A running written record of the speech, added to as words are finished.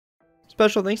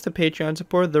Special thanks to Patreon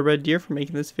supporter The Red Deer for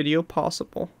making this video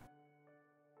possible.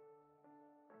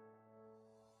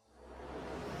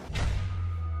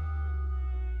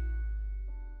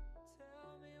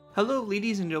 Hello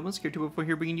ladies and gentlemen, Scared2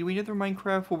 here bringing you another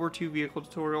Minecraft World War II vehicle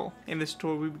tutorial. In this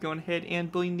tutorial we'll be going ahead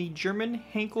and building the German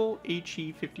Heinkel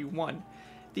He-51.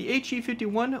 The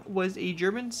He-51 was a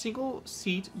German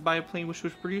single-seat biplane which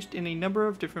was produced in a number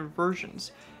of different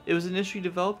versions. It was initially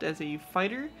developed as a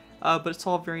fighter, but it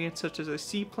saw variants such as a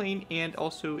seaplane and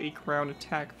also a ground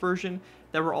attack version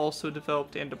that were also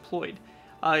developed and deployed.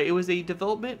 It was a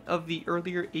development of the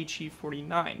earlier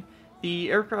He-49.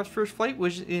 The aircraft's first flight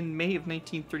was in May of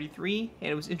 1933,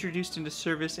 and it was introduced into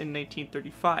service in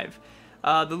 1935.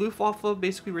 The Luftwaffe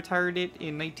basically retired it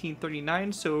in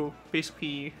 1939, so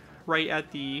basically right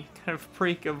at the kind of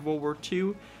break of World War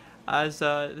II, as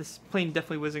this plane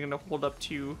definitely wasn't going to hold up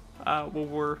to World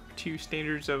War II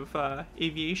standards of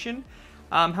aviation.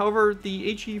 However,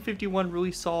 the He-51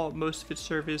 really saw most of its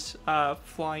service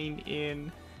flying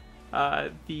in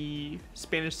the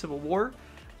Spanish Civil War.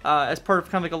 As part of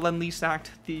kind of like a Lend-Lease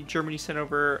Act, Germany sent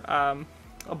over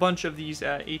a bunch of these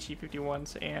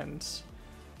He-51s, and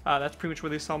that's pretty much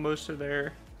where they saw most of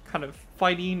their kind of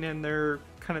fighting and their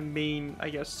kind of main, I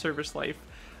guess, service life,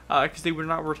 because they were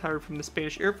not retired from the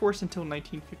Spanish Air Force until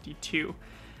 1952.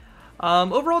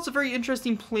 Overall, it's a very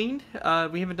interesting plane.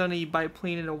 We haven't done a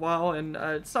biplane in a while, and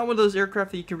it's not one of those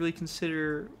aircraft that you can really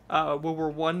consider World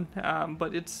War I,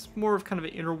 but it's more of kind of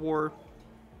an interwar,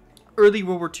 early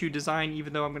World War II design,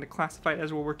 even though I'm going to classify it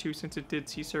as World War II since it did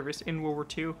see service in World War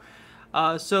II.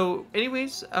 So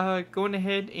anyways, going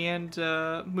ahead and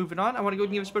moving on, I want to go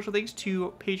and give a special thanks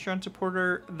to Patreon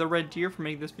supporter The Red Deer for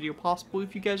making this video possible.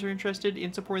 If you guys are interested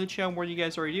in supporting the channel more than you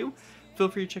guys already do, feel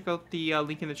free to check out the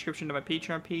link in the description to my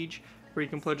Patreon page, where you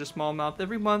can pledge a small amount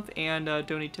every month and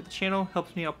donate to the channel.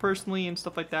 Helps me out personally and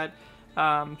stuff like that.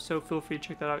 So feel free to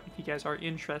check that out if you guys are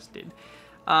interested.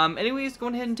 Anyways,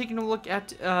 going ahead and taking a look at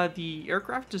the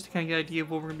aircraft, just to kind of get an idea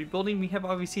of what we're going to be building. We have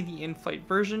obviously the in-flight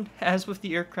version. As with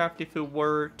the aircraft, if it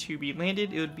were to be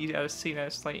landed, it would be seen at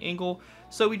a slight angle.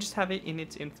 So we just have it in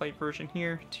its in-flight version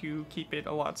here to keep it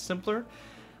a lot simpler.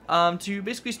 To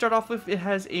basically start off with, it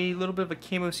has a little bit of a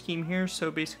camo scheme here. So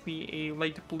basically a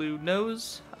light blue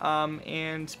nose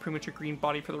and pretty much a green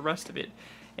body for the rest of it.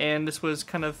 And this was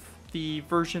kind of the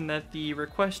version that the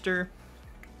requester,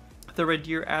 The Red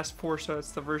Deer, asked for, so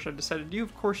it's the version I decided to do.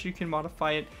 Of course, you can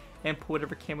modify it and put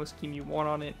whatever camo scheme you want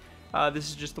on it. This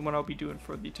is just the one I'll be doing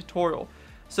for the tutorial.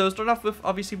 So start off with,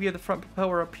 obviously we have the front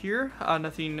propeller up here.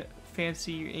 Nothing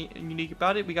fancy and unique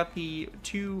about it. We got the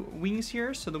two wings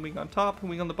here, so the wing on top and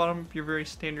wing on the bottom, your very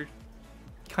standard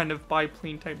kind of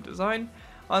biplane type design.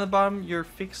 On the bottom, your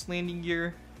fixed landing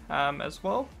gear as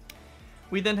well.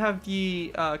 We then have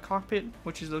the cockpit,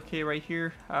 which is okay right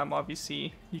here.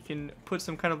 Obviously, you can put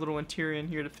some kind of little interior in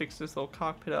here to fix this little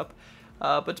cockpit up.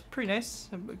 But it's pretty nice,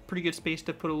 pretty good space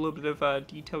to put a little bit of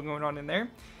detail going on in there.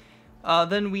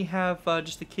 Then we have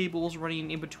just the cables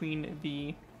running in between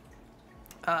the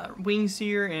wings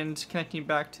here and connecting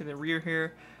back to the rear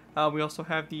here. We also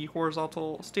have the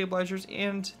horizontal stabilizers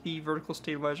and the vertical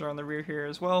stabilizer on the rear here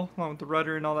as well, along with the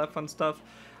rudder and all that fun stuff.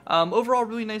 Overall,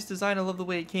 really nice design. I love the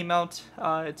way it came out.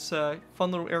 It's a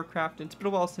fun little aircraft, and it's been a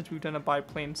while since we've done a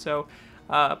biplane, so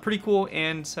pretty cool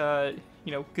and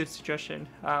you know, good suggestion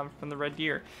from the Red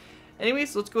Deer.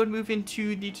 Anyways, let's go ahead and move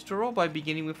into the tutorial by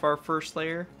beginning with our first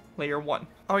layer, layer 1.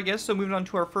 Alright guys, so moving on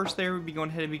to our first layer, we'll be going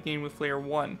ahead and beginning with layer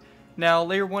 1. Now,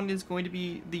 layer 1 is going to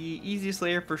be the easiest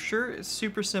layer for sure. It's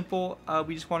super simple.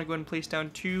 We just want to go ahead and place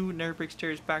down two nether brick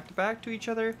stairs back to back to each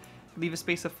other. Leave a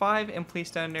space of 5 and place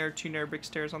down there two nether brick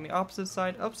stairs on the opposite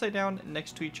side, upside down,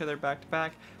 next to each other, back to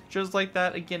back. Just like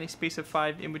that. Again, a space of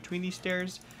 5 in between these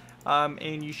stairs.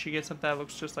 And you should get something that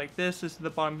looks just like this. This is the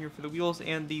bottom here for the wheels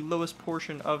and the lowest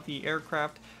portion of the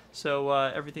aircraft. So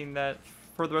everything that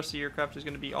for the rest of the aircraft is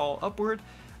going to be all upward.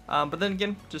 But then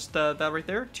again, just that right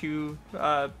there, two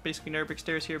basically nether brick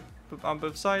stairs here on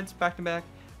both sides, back to back,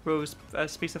 rows, a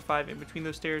space of 5 in between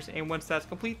those stairs, and once that's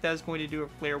complete, that is going to do it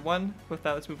for layer 1. With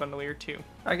that, let's move on to layer 2.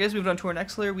 Alright guys, moving on to our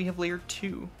next layer, we have layer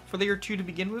 2. For layer 2 to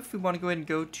begin with, we want to go ahead and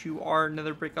go to our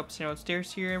nether brick upside down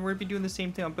stairs here, and we're going to be doing the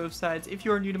same thing on both sides. If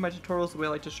you are new to my tutorials, the way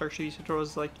I like to structure these tutorials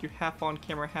is like you're half on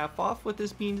camera, half off. What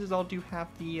this means is I'll do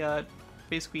half the,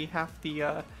 basically half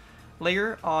the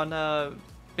layer on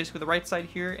basically the right side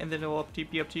here, and then it will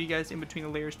be up to you guys in between the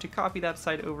layers to copy that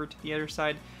side over to the other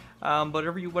side.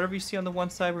 Whatever you see on the one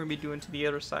side, we're going to be doing to the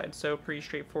other side, so pretty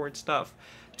straightforward stuff.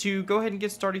 To go ahead and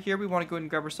get started here, we want to go ahead and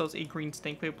grab ourselves a green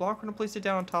stankplate block. We're going to place it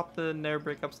down on top of the nether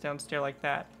brick upside down stair like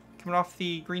that. Coming off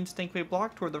the green stankplate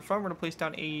block toward the front, we're going to place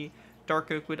down a dark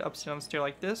oak wood upside down stair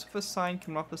like this with a sign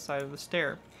coming off the side of the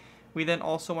stair. We then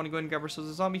also want to go ahead and grab ourselves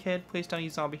a zombie head, place down a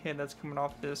zombie head that's coming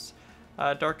off this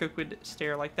dark oak wood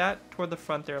stair like that toward the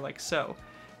front there like so.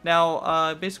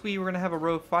 Now, basically, we're going to have a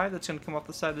row of 5 that's going to come off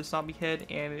the side of the zombie head,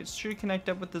 and it should connect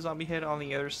up with the zombie head on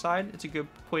the other side. It's a good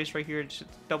place right here to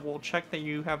double check that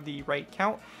you have the right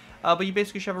count. But you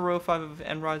basically should have a row of 5 of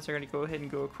end rods that are going to go ahead and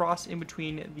go across in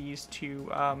between these two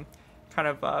kind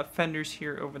of fenders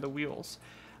here over the wheels.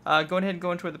 Going ahead and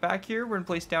going toward the back here, we're going to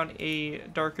place down a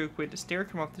dark oak wood stair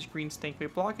coming off this green stankway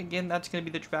block. Again, that's going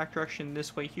to be the back direction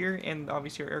this way here, and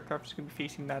obviously our aircraft is going to be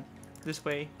facing that this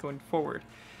way going forward.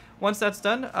 Once that's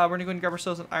done, we're going to go and grab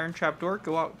ourselves an iron trap door,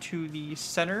 go out to the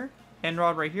center end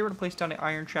rod right here. We're going to place down an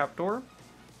iron trap door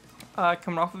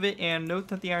coming off of it, and note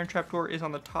that the iron trap door is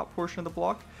on the top portion of the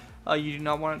block. You do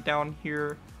not want it down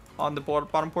here on the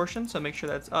bottom portion, so make sure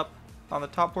that's up on the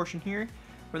top portion here.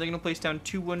 We're then going to place down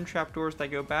 2 wooden trap doors that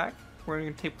go back. We're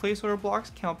going to take placeholder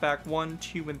blocks, count back 1,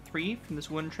 2, and 3 from this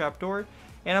wooden trap door.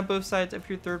 And on both sides of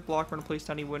your third block, we're going to place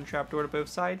down a wooden trap door to both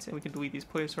sides, and we can delete these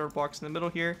placeholder blocks in the middle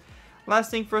here.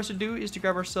 Last thing for us to do is to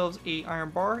grab ourselves a iron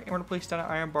bar, and we're going to place down an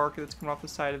iron bar that's coming off the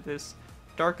side of this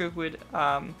dark oak wood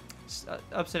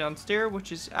upside down stair,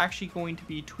 which is actually going to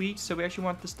be tweaked. So we actually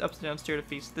want this upside down stair to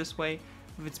face this way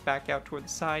with its back out toward the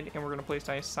side, and we're going to place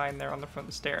down a sign there on the front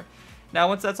of the stair. Now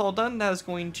once that's all done, that is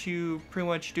going to pretty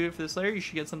much do it for this layer. You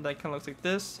should get something that kind of looks like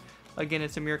this. Again,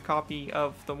 it's a mirror copy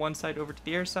of the one side over to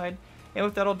the air side. And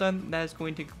with that all done, that is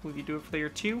going to completely do it for layer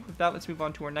 2. With that, let's move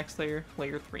on to our next layer,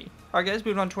 layer 3. Alright guys,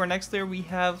 moving on to our next layer, we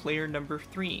have layer number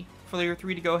 3. For layer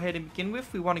 3 to go ahead and begin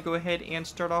with, we want to go ahead and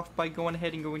start off by going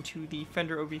ahead and going to the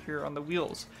fender over here on the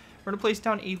wheels. We're going to place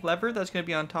down a lever that's going to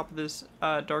be on top of this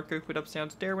dark oak wood upside down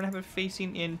stair. We're going to have it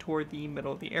facing in toward the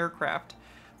middle of the aircraft.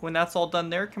 When that's all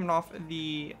done there, coming off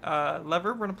the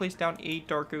lever, we're going to place down a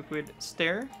dark oak wood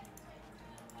stair,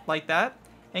 like that.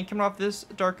 And coming off this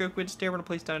dark oak wood stair, we're going to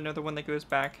place down another one that goes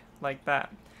back like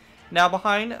that. Now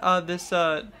behind this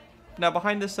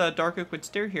dark oak wood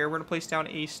stair here, we're going to place down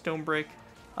a stone brick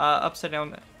upside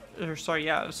down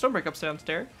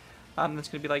stair. That's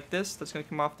going to be like this. That's going to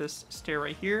come off this stair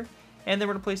right here. And then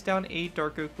we're going to place down a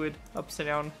dark oak wood upside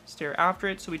down stair after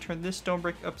it. So we turn this stone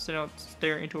brick upside down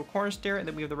stair into a corner stair, and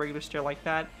then we have the regular stair like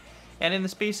that. And in the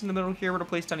space in the middle here, we're going to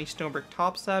place down a stone brick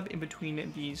top slab in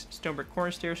between these stone brick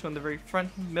corner stairs. So in the very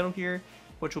front middle here,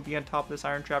 which will be on top of this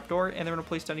iron trap door. And then we're going to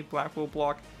place down a black wool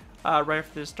block right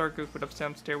after this dark oak wood upside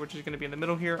down stair, which is going to be in the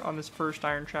middle here on this first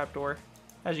iron trap door,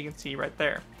 as you can see right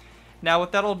there. Now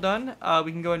with that all done,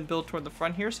 we can go and build toward the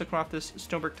front here. So coming off this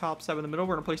stone brick top slab in the middle,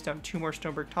 we're going to place down 2 more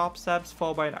stone brick top slabs,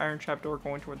 followed by an iron trap door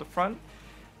going toward the front.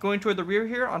 Going toward the rear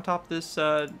here, on top of this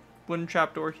wooden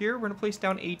trap door here, we're going to place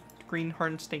down a green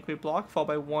hardened stankway block, followed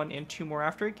by 1 and 2 more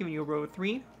after it, giving you a row of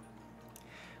 3.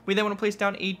 We then want to place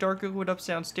down a dark oak wood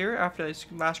upside down stair after this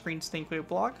last green stankway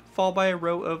block, followed by a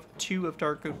row of 2 of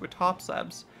dark oak wood top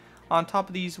slabs. On top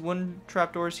of these wooden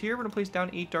trapdoors here, we're going to place down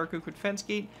a dark oak wood fence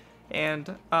gate, and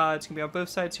it's going to be on both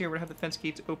sides here. We're going to have the fence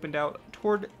gates opened out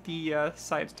toward the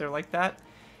sides there like that.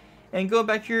 And going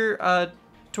back here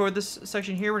toward this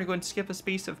section here, we're going to go and skip a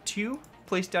space of 2.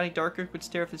 Place down a dark oak wood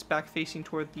stair with its back facing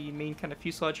toward the main kind of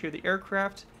fuselage here of the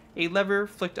aircraft. A lever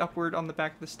flicked upward on the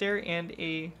back of the stair, and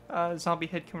a zombie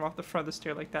head coming off the front of the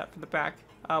stair like that for the back.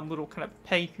 Little kind of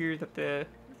peg here that the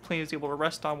plane is able to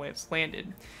rest on when it's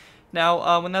landed.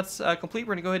 Now, when that's complete,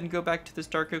 we're going to go ahead and go back to this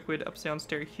dark oak wood upside down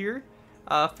stair here.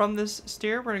 From this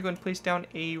stair, we're going to go and place down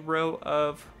a row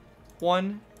of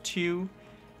 1, 2,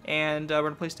 and we're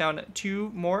going to place down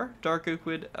 2 more dark oak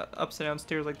wood upside down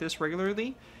stairs like this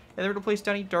regularly. And then we're going to place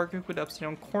down a dark oak wood upside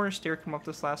down corner stair, come up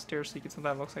this last stair so you get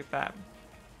something that looks like that.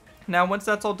 Now once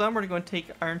that's all done, we're going to take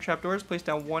iron trapdoors, place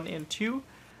down 1 and 2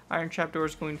 iron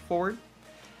trapdoors going forward.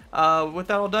 With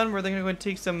that all done, we're then going to go and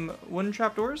take some wooden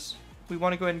trapdoors. We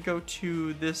want to go ahead and go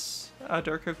to this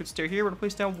dark oak wood stair here. We're going to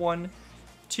place down 1,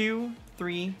 2,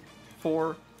 3,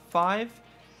 4, 5,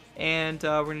 and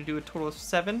we're going to do a total of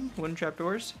 7 wooden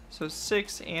trapdoors. So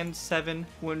 6 and 7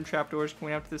 wooden trapdoors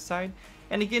going out to this side.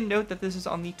 And again, note that this is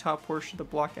on the top portion of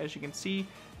the block, as you can see,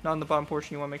 not on the bottom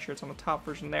portion. You want to make sure it's on the top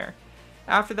version there.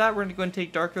 After that, we're going to go and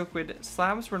take dark oak wood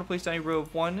slabs. We're going to place down a row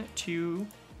of 1, 2,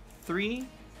 3,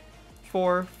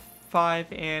 4, 5,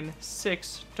 and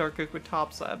 6 dark oak wood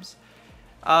top slabs.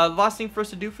 The last thing for us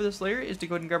to do for this layer is to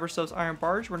go ahead and grab ourselves iron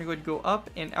bars. We're going to go ahead and go up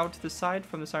and out to the side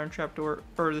from this iron trapdoor,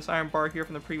 or this iron bar here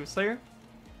from the previous layer.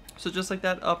 So just like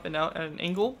that, up and out at an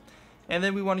angle. And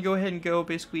then we want to go ahead and go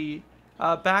basically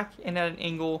back and at an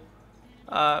angle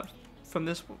from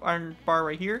this iron bar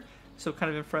right here. So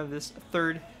kind of in front of this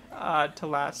third to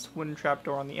last wooden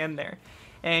trapdoor on the end there.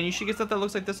 And you should get something that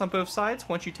looks like this on both sides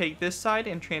once you take this side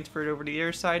and transfer it over to the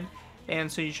other side.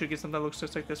 And so you should get something that looks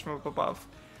just like this from up above.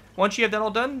 Once you have that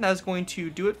all done, that's going to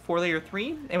do it for layer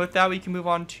 3. And with that, we can move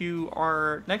on to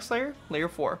our next layer, layer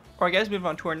 4. Alright guys, move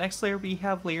on to our next layer. We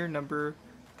have layer number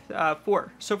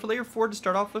 4. So for layer 4, to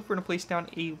start off with, we're going to place down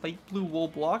a light blue wool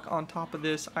block on top of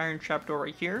this iron trapdoor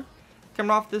right here.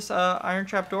 Coming off this iron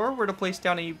trapdoor, we're going to place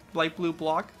down a light blue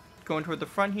block going toward the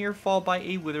front here, followed by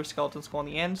a wither skeleton skull on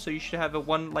the end. So you should have a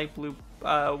one light blue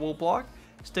wool block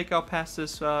stick out past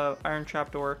this iron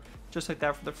trapdoor, just like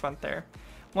that for the front there.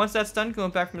 Once that's done,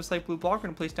 going back from this light blue block, we're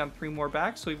going to place down 3 more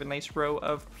back, so we have a nice row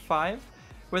of 5.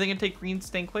 We're then going to take green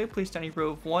stained clay, place down a row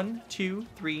of 1, 2,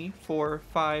 3, 4,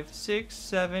 5, 6,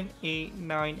 7, 8,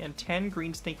 9, and 10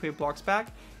 green stained clay blocks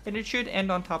back, and it should end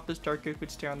on top of this dark oak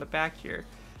wood stair on the back here.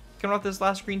 Coming off this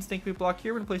last green stained clay block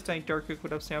here, we're going to place down a dark oak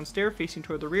wood up down stair facing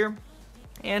toward the rear,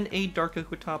 and a dark oak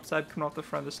wood top side coming off the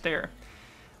front of the stair.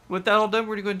 With that all done,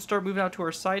 we're going to go ahead and start moving out to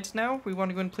our sides now. We want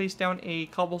to go ahead and place down a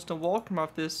cobblestone wall, come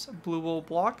off this blue wool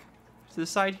block to the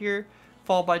side here,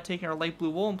 followed by taking our light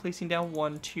blue wool and placing down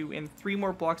 1, 2, and 3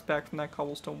 more blocks back from that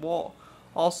cobblestone wall.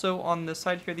 Also on the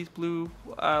side here, these blue,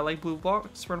 light blue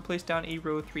blocks, we're going to place down a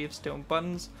row of 3 of stone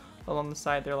buttons along the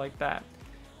side there like that.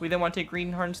 We then want to take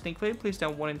green hardened stained clay, place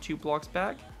down 1 and 2 blocks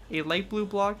back, a light blue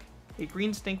block, a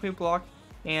green stained clay block,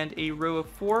 and a row of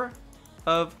 4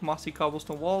 of mossy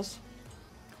cobblestone walls,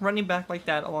 running back like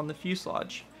that along the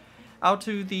fuselage. Out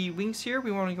to the wings here,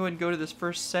 we want to go ahead and go to this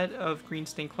first set of green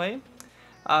stained clay.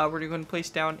 We're going to go ahead and place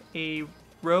down a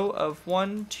row of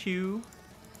 1, 2,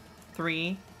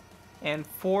 3, and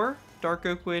 4 dark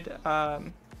oak wood, dark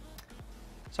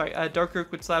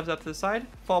oak wood slabs out to the side,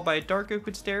 followed by a dark oak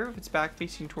wood stair with its back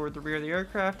facing toward the rear of the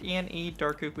aircraft, and a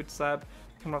dark oak wood slab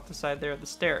coming off the side there of the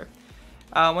stair.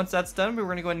 Once that's done, we're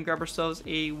going to go ahead and grab ourselves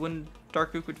a wooden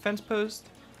dark oak wood fence post,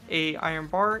 a iron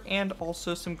bar, and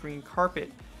also some green carpet.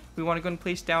 We want to go and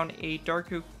place down a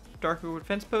dark oak wood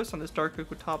fence post on this dark oak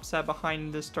wood top slab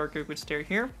behind this dark oak wood stair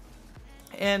here.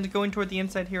 And going toward the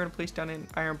inside here, and place down an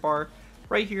iron bar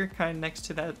right here, kind of next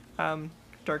to that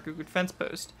dark oak wood fence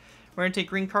post. We're going to take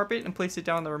green carpet and place it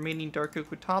down on the remaining dark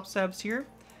oak wood top slabs here.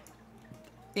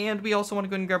 And we also want to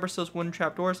go and grab ourselves wooden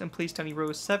trapdoors and place down a row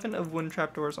of 7 of wooden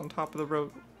trapdoors on top of the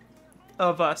row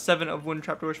of 7 of wooden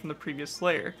trapdoors from the previous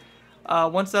layer.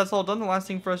 Once that's all done, the last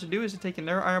thing for us to do is to take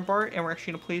another iron bar, and we're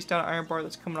actually going to place down an iron bar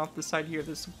that's coming off the side here,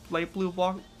 this light blue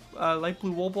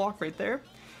wool block right there.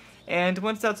 And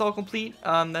once that's all complete,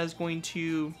 that is going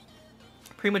to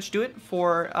pretty much do it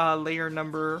for layer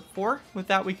number 4. With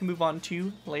that, we can move on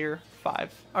to layer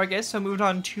 5. Alright guys, so moved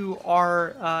on to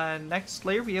our next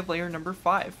layer, we have layer number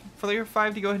 5. For layer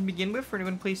 5 to go ahead and begin with, we're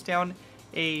going to place down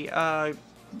a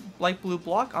light blue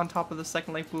block on top of the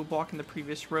second light blue block in the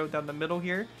previous row down the middle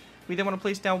here. We then want to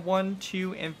place down 1,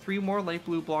 2, and 3 more light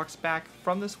blue blocks back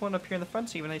from this one up here in the front,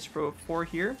 so you have a nice row of 4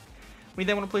 here. We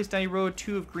then want to place down a row of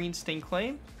 2 of green stained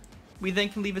clay. We then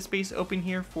can leave a space open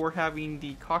here for having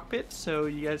the cockpit, so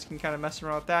you guys can kind of mess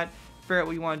around with that, figure out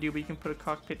what you want to do, but you can put a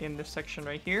cockpit in this section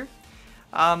right here.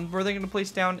 We're then going to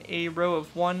place down a row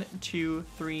of 1, 2,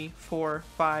 3, 4,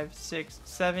 5, 6,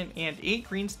 7, and 8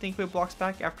 green stained clay blocks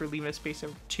back after leaving a space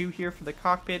of 2 here for the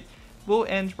cockpit. We'll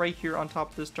end right here on top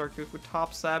of this dark oak wood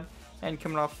top slab, and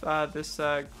coming off this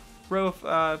row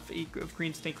of 8 of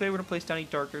green stained clay, we're going to place down a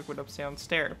dark oak wood upstairs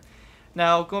stair.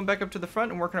 Now, going back up to the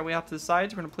front and working our way out to the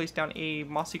sides, we're going to place down a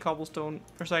mossy cobblestone,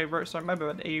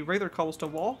 a regular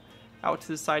cobblestone wall out to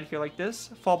the side here like this,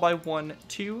 followed by 1,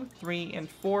 2, 3, and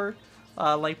 4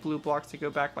 light blue blocks to go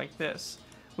back like this.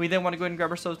 We then want to go ahead and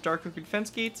grab ourselves dark oak wood fence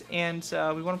gates, and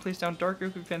we want to place down dark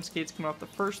oak wood fence gates coming off the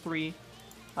first 3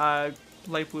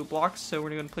 light blue blocks, so we're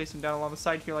going to place them down along the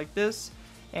side here like this.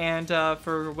 And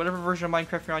for whatever version of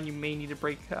Minecraft you're on, you may need to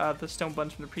break the stone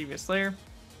buttons from the previous layer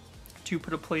to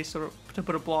put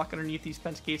a block underneath these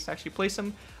fence gates to actually place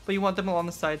them, but you want them along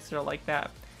the sides that are like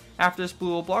that. After this blue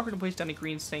wool block, we're going to place down a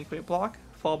green stained clay block,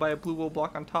 followed by a blue wool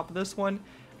block on top of this one.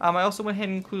 I also went ahead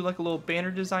and included like a little banner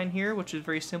design here, which is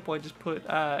very simple. I just put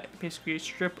basically a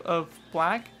strip of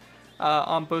black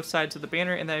on both sides of the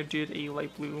banner, and then I did a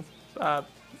light blue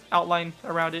outline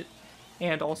around it,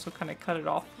 and also kind of cut it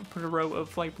off, put a row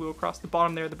of light blue across the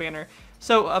bottom there of the banner.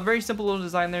 So a very simple little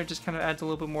design there, just kind of adds a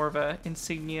little bit more of a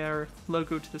insignia or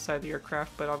logo to the side of the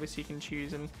aircraft, but obviously you can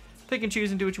choose and pick and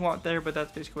choose and do what you want there, but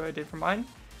that's basically what I did for mine.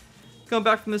 Going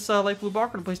back from this light blue block,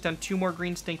 we're going to place down 2 more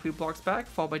green stained clay blocks back,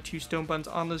 followed by 2 stone buttons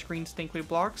on those green stained clay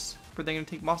blocks. We're then going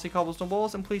to take mossy cobblestone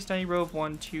walls and place down a row of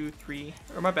 1, 2, 3,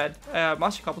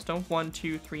 mossy cobblestone, 1,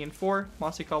 2, 3, and 4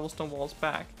 mossy cobblestone walls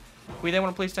back. We then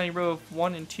want to place down a row of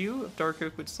 1 and 2 of dark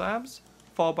oak wood slabs,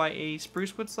 followed by a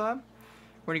spruce wood slab.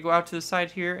 We're We're going to go out to the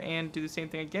side here and do the same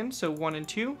thing again. So 1 and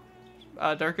 2,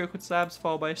 dark oak wood slabs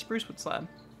followed by a spruce wood slab.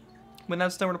 When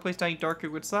that's done, we're going to place down a dark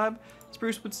oak wood slab,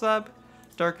 spruce wood slab,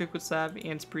 dark oak wood slab,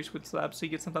 and spruce wood slab. So you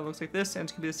get something that looks like this, and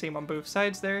it's going to be the same on both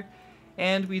sides there.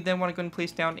 And we then want to go and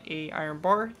place down a iron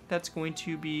bar. That's going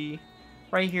to be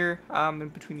right here in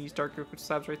between these dark oak wood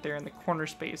slabs right there in the corner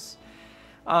space.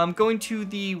 Going to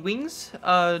the wings,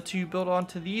 to build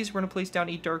onto these, we're going to place down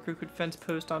a dark oak wood fence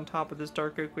post on top of this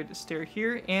dark oak wood stair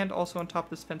here, and also on top of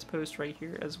this fence post right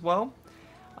here as well.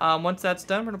 Once that's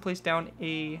done, we're going to place down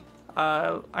a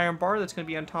iron bar that's going to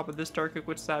be on top of this dark oak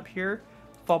wood slab here,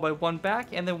 followed by one back,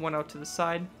 and then one out to the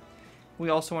side. We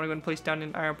also want to go and place down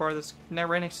an iron bar that's now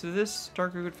right next to this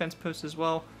dark oak wood fence post as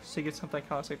well, so you get something that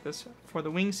kind of looks like this for the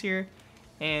wings here,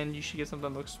 and you should get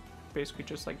something that looks basically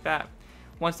just like that.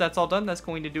 Once that's all done, that's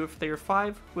going to do it for layer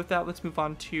 5. With that, let's move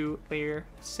on to layer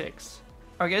 6.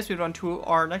 Alright guys, moving on to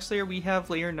our next layer, we have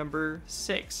layer number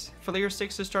 6. For layer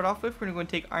 6 to start off with, we're going to go and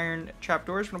take iron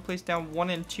trapdoors. We're going to place down 1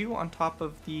 and 2 on top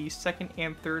of the second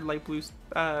and third light blue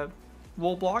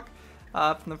wool block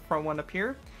from the front one up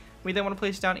here. We then want to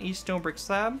place down a stone brick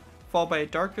slab, followed by a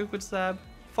dark oak wood slab,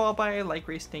 followed by a light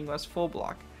gray stained glass full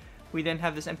block. We then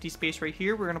have this empty space right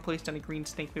here. We're going to place down a green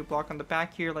stained clay block on the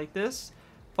back here like this,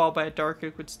 followed by a dark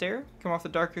oak wood stair. Come off the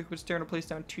dark oak wood stair and place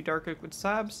down 2 dark oak wood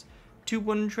slabs, 2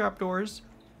 wooden trapdoors,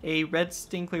 a red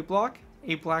stained clay block,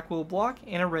 a black wool block,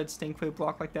 and a red stained clay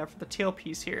block like that for the tail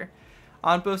piece here.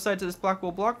 On both sides of this black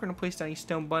wool block, we're going to place down a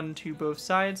stone button to both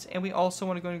sides, and we also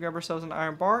want to go and grab ourselves an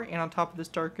iron bar, and on top of this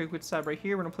dark oak wood slab right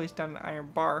here, we're going to place down an iron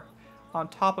bar on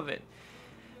top of it.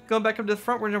 Going back up to the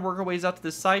front, we're going to work our ways out to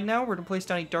the side now. We're going to place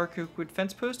down a dark oak wood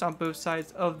fence post on both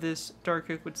sides of this dark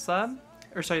oak wood slab,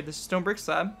 or sorry, this stone brick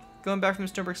slab. Going back from the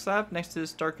stone brick slab, next to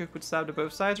this dark oak wood slab to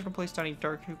both sides, we're going to place down a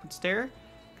dark oak wood stair.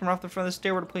 Coming off the front of the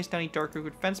stair, we're going to place down a dark oak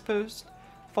wood fence post,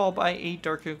 followed by a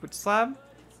dark oak wood slab,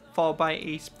 followed by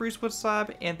a spruce wood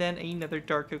slab, and then another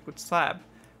dark oak wood slab.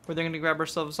 We're then going to grab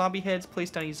ourselves zombie heads, place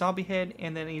down a zombie head,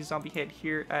 and then a zombie head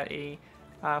here at a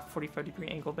 45-degree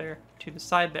angle there to the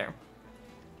side there.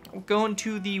 We'll go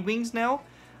into the wings now.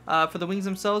 For the wings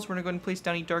themselves, we're going to go ahead and place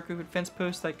down a dark oak wood fence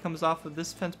post that comes off of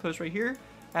this fence post right here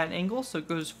at an angle, so it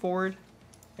goes forward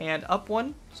and up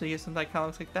one, so you get something that kind of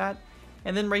looks like that.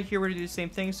 And then right here we're going to do the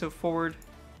same thing, so forward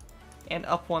and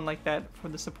up one like that for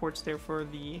the supports there for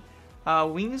the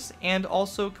wings. And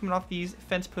also coming off these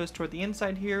fence posts toward the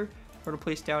inside here, we're going to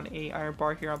place down a iron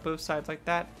bar here on both sides like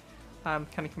that, kind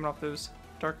of coming off those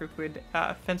dark oak wood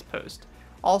fence posts.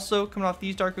 Also coming off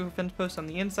these dark oak wood fence posts on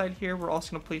the inside here, we're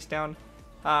also going to place down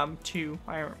 2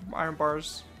 iron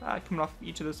bars coming off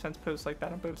each of those fence posts like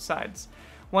that on both sides.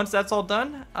 Once that's all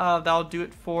done, that'll do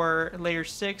it for layer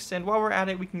 6. And while we're at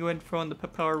it, we can go ahead and throw in the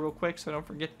propeller real quick, so don't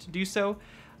forget to do so.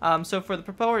 So for the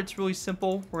propeller, it's really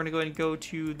simple. We're going to go ahead and go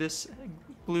to this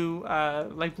blue,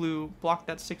 light blue block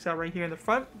that sticks out right here in the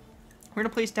front. We're going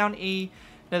to place down a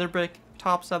nether brick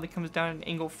top slab that comes down at an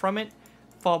angle from it,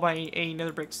 followed by a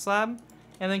nether brick slab.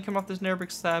 And then come off this nether brick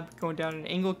slab, going down at an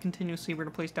angle continuously, we're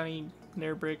going to place down a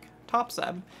nether brick top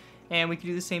slab. And we can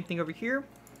do the same thing over here.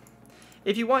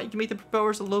 If you want, you can make the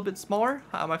propellers a little bit smaller.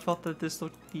 I felt that this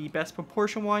looked the best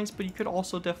proportion-wise, but you could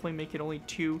also definitely make it only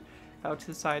 2 out to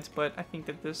the sides. But I think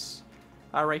that this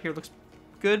right here looks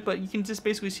good. But you can just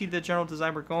basically see the general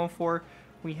design we're going for.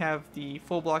 We have the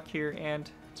full block here and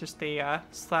just a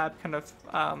slab kind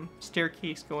of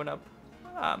staircase going up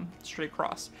straight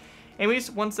across.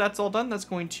 Anyways, once that's all done, that's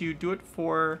going to do it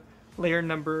for layer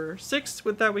number 6.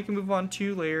 With that, we can move on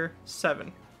to layer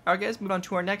 7. Alright guys, move on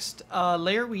to our next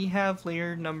layer. We have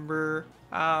layer number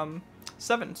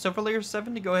 7. So for layer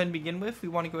 7 to go ahead and begin with, we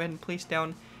want to go ahead and place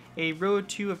down a row or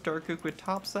 2 of dark oak wood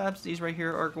top slabs. These right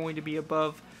here are going to be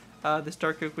above this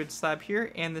dark oak wood slab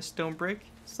here and this stone brick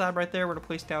slab right there. We're going to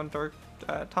place down dark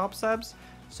top slabs.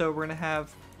 So we're going to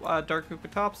have dark oak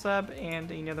wood top slab and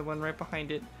another one right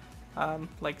behind it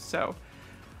like so.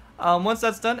 Once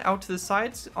that's done, out to the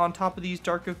sides, on top of these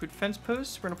dark oak wood fence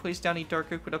posts, we're going to place down a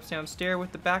dark oak wood upside down stair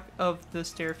with the back of the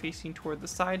stair facing toward the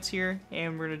sides here,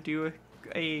 and we're going to do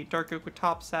a dark oak wood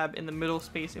top slab in the middle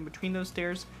space in between those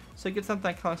stairs, so you get something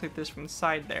that kind of looks like this from the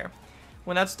side there.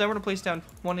 When that's done, we're going to place down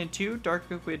 1 and 2 dark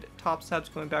oak wood top slabs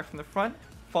going back from the front,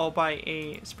 followed by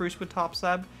a spruce wood top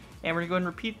slab, and we're going to go ahead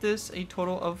and repeat this a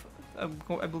total of,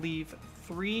 I believe,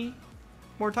 3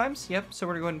 more times. Yep, so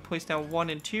we're going to go ahead and place down 1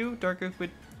 and 2 dark oak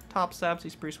wood top slabs, a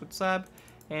spruce wood slab,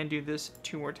 and do this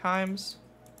 2 more times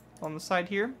on the side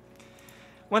here.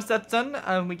 Once that's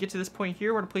done, we get to this point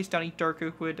here, we're going to place down a dark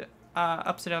oak wood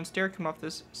upside down stair, come off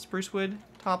this spruce wood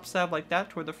top slab like that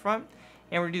toward the front,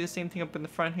 And we're going to do the same thing up in the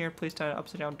front here, place down an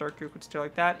upside down dark oak wood stair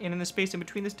like that. And in the space in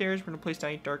between the stairs, we're going to place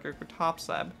down a dark oak wood top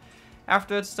slab.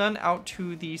 After that's done, out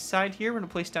to the side here, we're going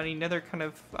to place down another kind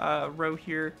of row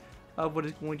here of what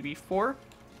is going to be 4.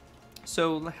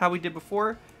 So how we did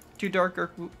before, 2 dark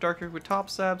oak wood top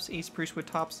slabs, a spruce wood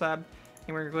top slab,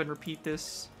 and we're going to go ahead and repeat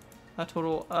this a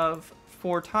total of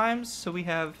 4 times. So we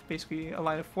have basically a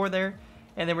line of 4 there,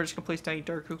 and then we're just going to place down a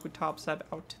dark oak wood top slab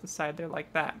out to the side there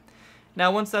like that.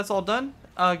 Now once that's all done,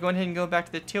 going ahead and go back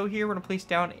to the tail here, we're going to place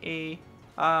down a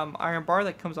iron bar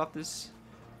that comes off this,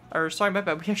 or sorry, my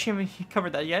bad, we actually haven't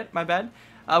covered that yet, my bad.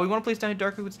 We want to place down a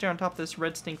dark oak wood stair on top of this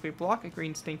red stinkweed block, a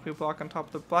green stinkweed block on top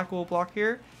of the black wool block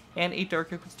here, and a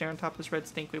dark oak wood stair on top of this red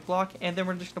stinkweed block, and then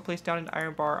we're just going to place down an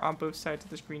iron bar on both sides of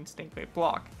this green stinkweed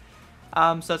block.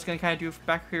 So that's going to kind of do it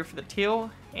back here for the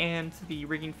tail and the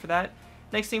rigging for that.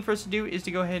 Next thing for us to do is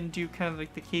to go ahead and do kind of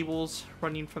like the cables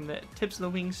running from the tips of the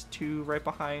wings to right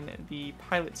behind the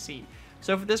pilot seat.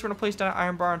 So for this, we're going to place down an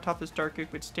iron bar on top of this dark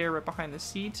oak wood stair right behind the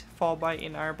seat, followed by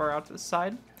an iron bar out to the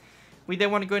side. We then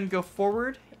want to go ahead and go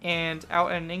forward and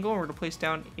out at an angle, and we're going to place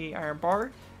down a iron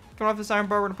bar. Coming off this iron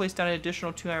bar, we're going to place down an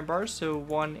additional 2 iron bars, so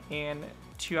 1 and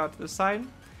 2 out to the side.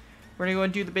 We're going to go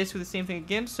and do basically the same thing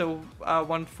again, so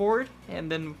 1 forward,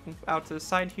 and then out to the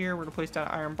side here, we're going to place down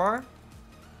an iron bar,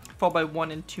 followed by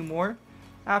 1 and 2 more.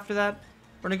 After that,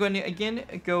 we're going to go ahead and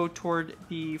again go toward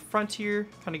the front here,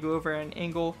 kind of go over at an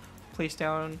angle, place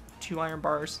down 2 iron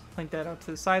bars like that out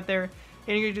to the side there.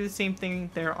 And you're going to do the same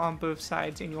thing there on both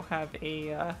sides, and you'll have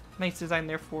a nice design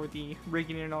there for the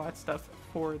rigging and all that stuff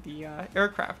for the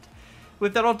aircraft.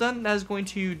 With that all done, that is going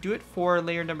to do it for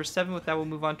layer number 7. With that, we'll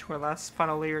move on to our last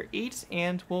final layer 8,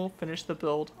 and we'll finish the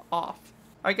build off.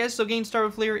 Alright guys, so getting started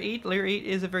with layer 8. Layer 8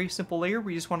 is a very simple layer.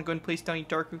 We just want to go and place down a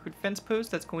dark oak wood fence post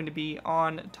that's going to be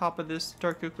on top of this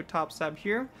dark oak wood top slab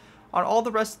here. On all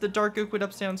the rest of the dark oak wood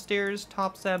ups, down stairs,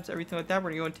 top slabs, everything like that,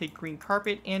 we're going to go and take green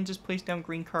carpet and just place down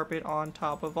green carpet on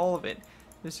top of all of it.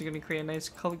 This is going to create a nice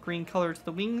green color to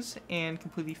the wings and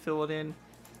completely fill it in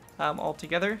all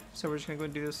together. So we're just going to go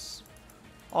and do this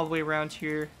all the way around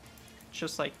here,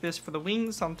 just like this for the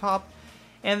wings on top.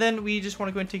 And then we just want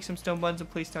to go and take some stone buttons and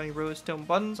place down a row of stone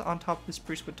buttons on top of the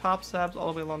spruce wood top slabs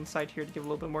all the way along the side here to give a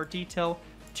little bit more detail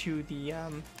to the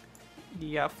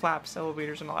flaps,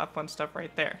 elevators, and all that fun stuff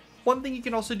right there. One thing you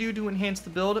can also do to enhance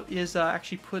the build is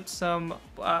actually put some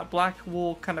black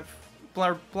wool kind of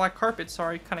black carpet,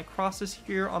 kind of crosses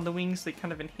here on the wings that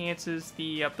kind of enhances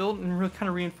the build and really kind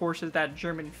of reinforces that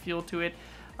German feel to it.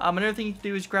 Another thing you can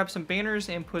do is grab some banners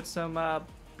and put some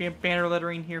banner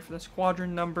lettering here for the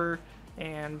squadron number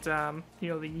and you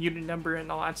know, the unit number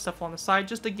and all that stuff on the side.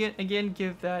 Just again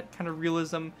give that kind of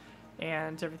realism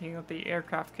and everything that the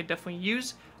aircraft could definitely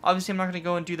use. Obviously, I'm not going to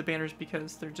go and do the banners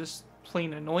because they're just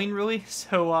plain annoying, really.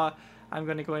 So I'm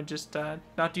going to go and just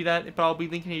not do that. But I'll be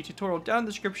linking a tutorial down in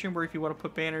the description where if you want to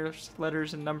put banners,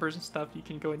 letters, and numbers and stuff, you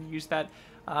can go and use that.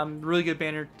 Really good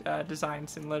banner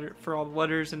designs and for all the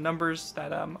letters and numbers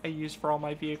that I use for all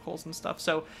my vehicles and stuff.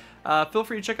 So feel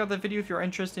free to check out that video if you're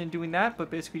interested in doing that. But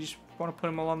basically, just want to put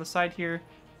them all on the side here,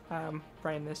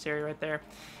 right in this area right there.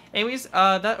 Anyways,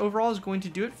 that overall is going to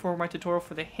do it for my tutorial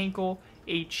for the Heinkel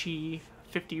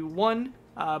He-51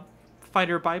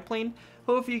 fighter biplane.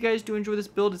 Hope you guys do enjoy this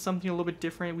build. It's something a little bit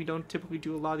different. We don't typically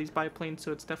do a lot of these biplanes,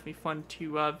 so it's definitely fun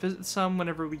to visit some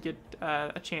whenever we get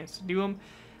a chance to do them.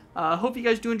 Hope you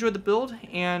guys do enjoy the build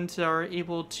and are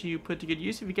able to put to good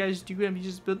use. If you guys do end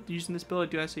up using this build,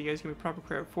 I do ask that you guys give me proper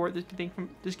credit for it.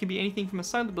 This can be anything from a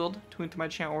side of the build to link to my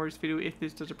channel or this video if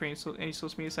this does appear on any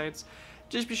social media sites.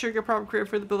 Just be sure to get proper credit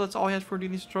for the build. That's all I ask for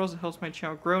doing these tutorials. It helps my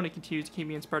channel grow and it continues to keep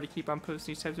me inspired to keep on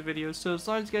posting these types of videos. So as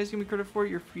long as you guys give me credit for it,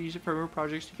 you're free to use it for whatever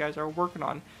projects you guys are working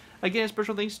on. Again,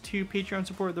 special thanks to Patreon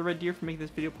supporter The Red Deer for making this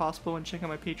video possible, and check out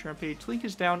my Patreon page. Link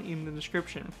is down in the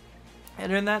description. And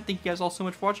other than that, thank you guys all so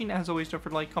much for watching. As always, don't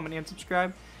forget to like, comment, and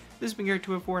subscribe. This has been Jerick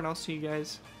 204, and I'll see you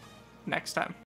guys next time.